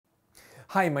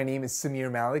Hi, my name is Samir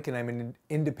Malik and I'm an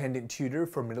independent tutor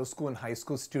for middle school and high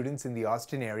school students in the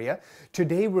Austin area.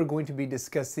 Today we're going to be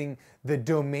discussing the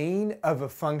domain of a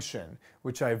function,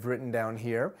 which I've written down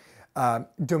here.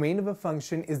 Domain of a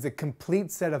function is the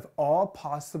complete set of all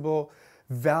possible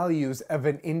values of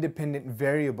an independent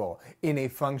variable in a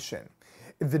function.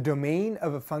 The domain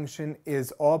of a function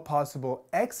is all possible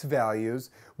x values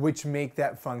which make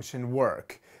that function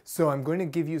work. So I'm going to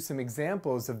give you some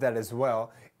examples of that as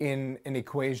well in an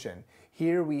equation.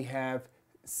 Here we have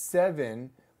 7,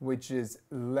 which is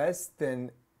less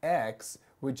than x,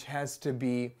 which has to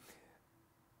be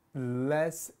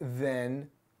less than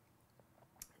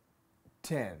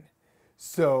 10.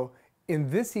 So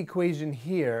in this equation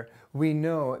here, we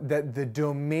know that the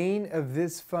domain of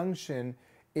this function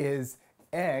is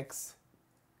x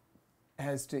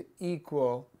has to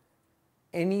equal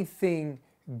anything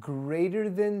greater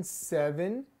than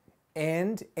 7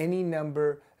 and any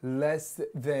number less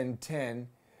than 10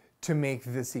 to make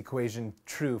this equation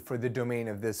true for the domain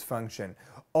of this function.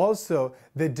 Also,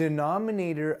 the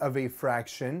denominator of a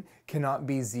fraction cannot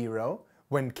be 0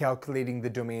 when calculating the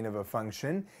domain of a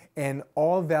function, and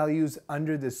all values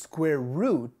under the square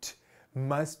root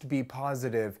must be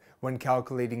positive when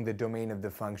calculating the domain of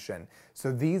the function.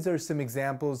 So these are some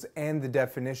examples and the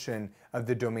definition of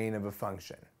the domain of a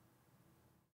function.